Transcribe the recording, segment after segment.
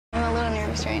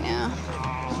nervous right now.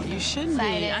 Oh, you shouldn't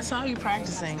be. I saw you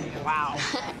practicing. Wow.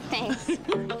 Thanks.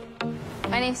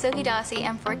 My name's Sofie Dossi.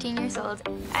 I'm 14 years old.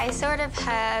 I sort of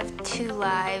have two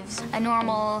lives, a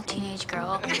normal teenage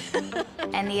girl,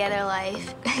 and the other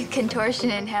life,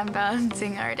 contortion and hand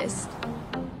balancing artist.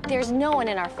 There's no one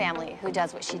in our family who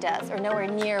does what she does, or nowhere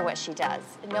near what she does.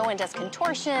 No one does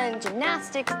contortion,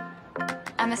 gymnastics.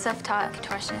 I'm a self-taught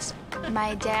contortionist.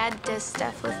 My dad does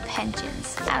stuff with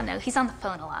pensions. I don't know, he's on the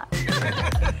phone a lot.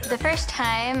 The first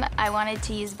time I wanted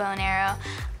to use bow and arrow,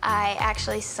 I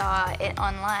actually saw it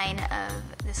online of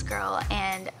this girl,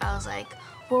 and I was like,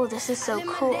 whoa, this is so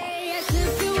cool.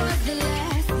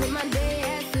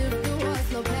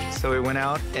 So we went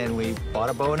out and we bought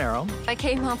a bow and arrow. I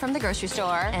came home from the grocery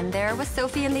store, and there was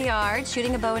Sofie in the yard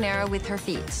shooting a bow and arrow with her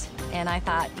feet. And I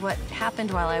thought, what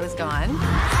happened while I was gone?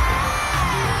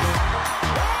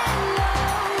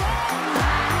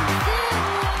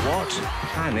 What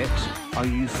planet are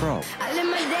you from?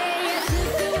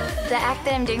 The act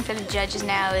that I'm doing for the judges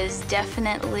now is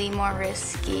definitely more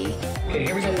risky. Okay,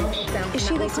 here we go. Is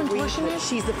she the contortionist?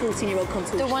 She's the 14-year-old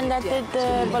contortionist. The one that did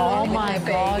the balloon? Oh my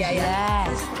God,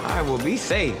 yes. All right, well, be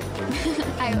safe.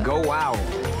 Go wow.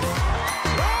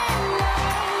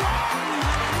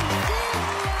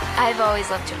 I've always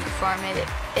loved to perform it.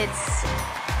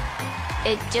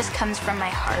 It just comes from my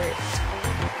heart.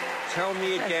 Tell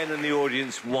me again in the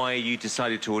audience why you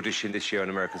decided to audition this year on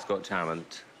America's Got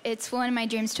Talent. It's one of my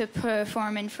dreams to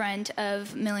perform in front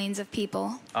of millions of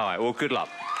people. All right, well, good luck.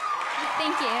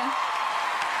 Thank you.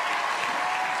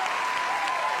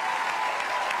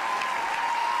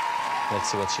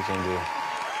 Let's see what she can do.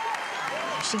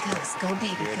 There she goes. Go,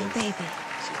 baby. Go, baby.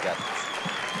 She's got this.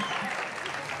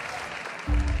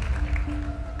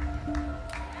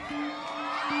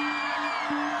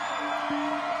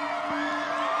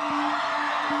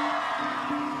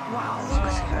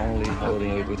 Only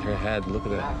holding it with her head. Look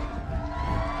at that.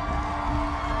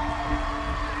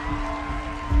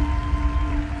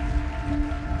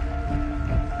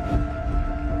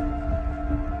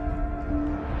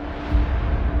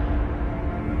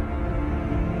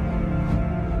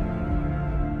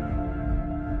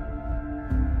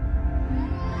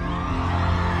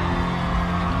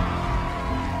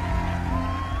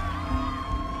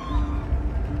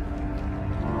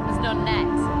 There's no net,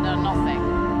 no nothing.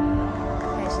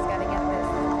 She's got to get this.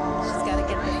 She's got to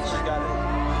get this. She's got it.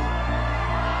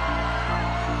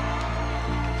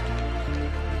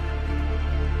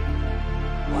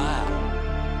 Wow.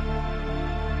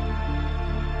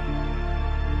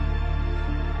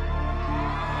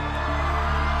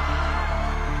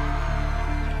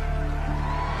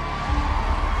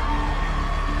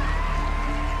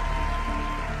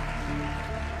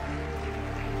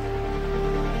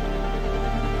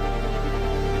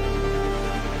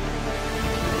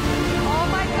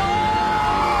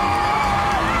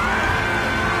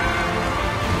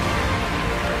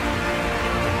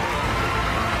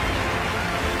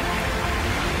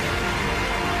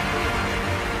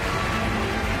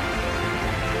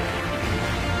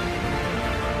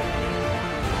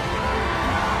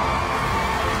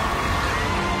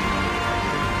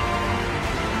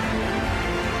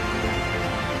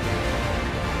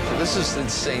 This is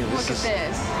insane. Look at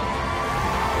this.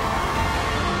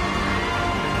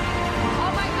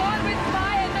 Oh my God, with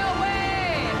fire, no way!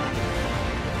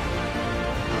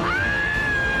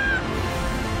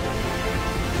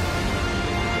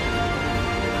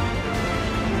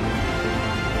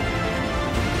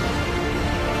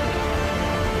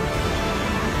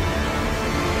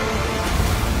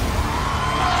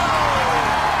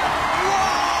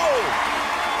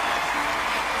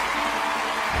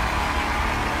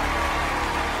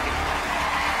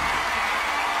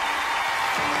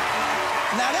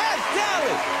 Now that's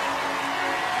talent!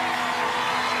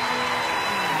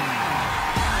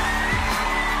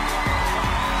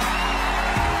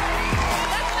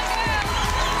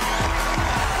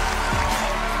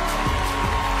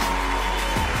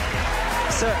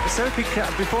 Sophie,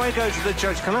 before I go to the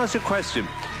judge, can I ask you a question?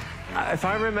 If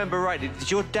I remember rightly, did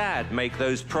your dad make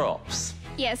those props?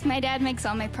 Yes, my dad makes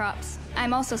all my props.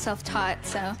 I'm also self-taught,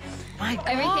 so My God.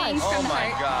 everything's Oh from the my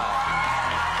heart.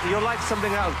 God. You're like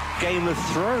something out of Game of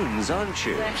Thrones, aren't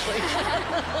you?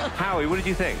 Howie, what did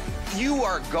you think? You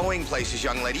are going places,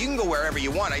 young lady. You can go wherever you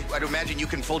want. I'd imagine you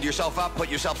can fold yourself up, put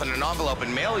yourself in an envelope,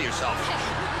 and mail yourself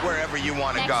wherever you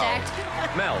want to Next go.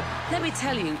 act. Mel. Let me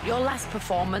tell you, your last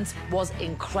performance was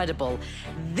incredible.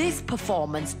 This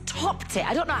performance topped it.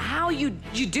 I don't know how you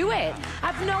do it.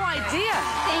 I have no idea.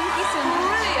 Thank you so much.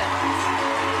 Brilliant.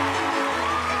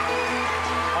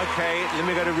 Okay, let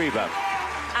me go to Reba.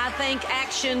 I think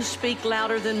actions speak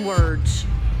louder than words.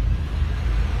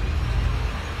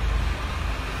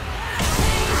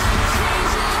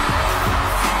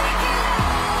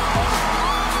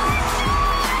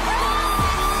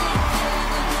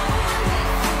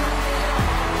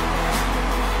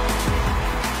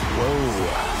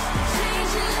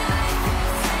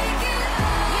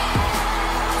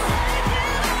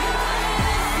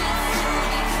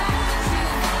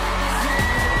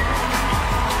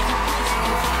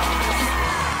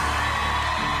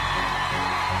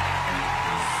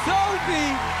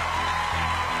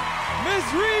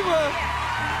 Miss Reba!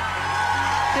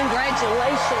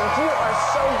 Congratulations. You are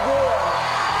so good.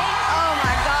 Oh,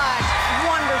 my gosh.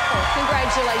 Wonderful.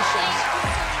 Congratulations.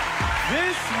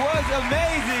 This was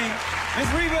amazing. Miss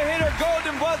Reba hit her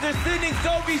golden buzzer, sending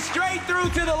Sofie straight through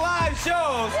to the live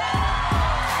shows.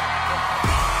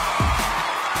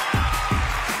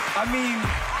 I mean,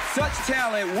 such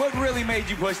talent. What really made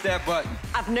you push that button?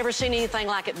 I've never seen anything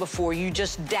like it before. You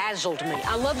just dazzled me.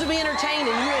 I love to be entertained,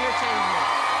 and you entertained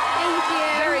me. Thank you.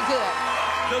 Very good.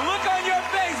 The look on your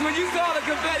face when you saw the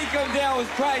confetti come down was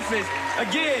priceless.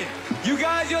 Again, you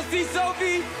guys, you'll see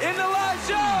Sofie in the live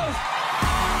shows.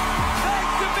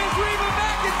 Thanks to Miss Reba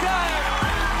McEntire.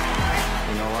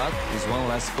 You know what? There's one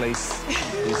last place.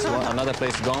 There's another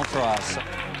place gone for us.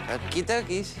 Okie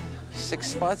dokies. 6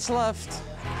 spots left.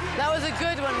 That was a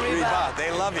good one, Reba. Reba, they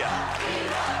love you.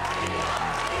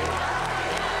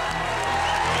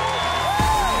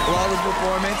 Flawless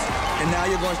performance, and now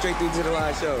you're going straight through to the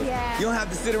live show. Yeah. You don't have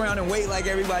to sit around and wait like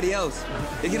everybody else.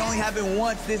 It can only happen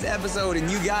once this episode, and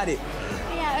you got it.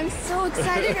 Yeah, I'm so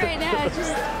excited right now.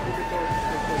 Just...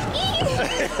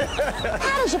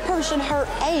 How does a person her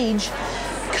age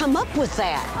come up with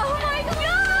that? Oh my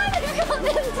God! I feel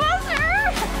fantastic!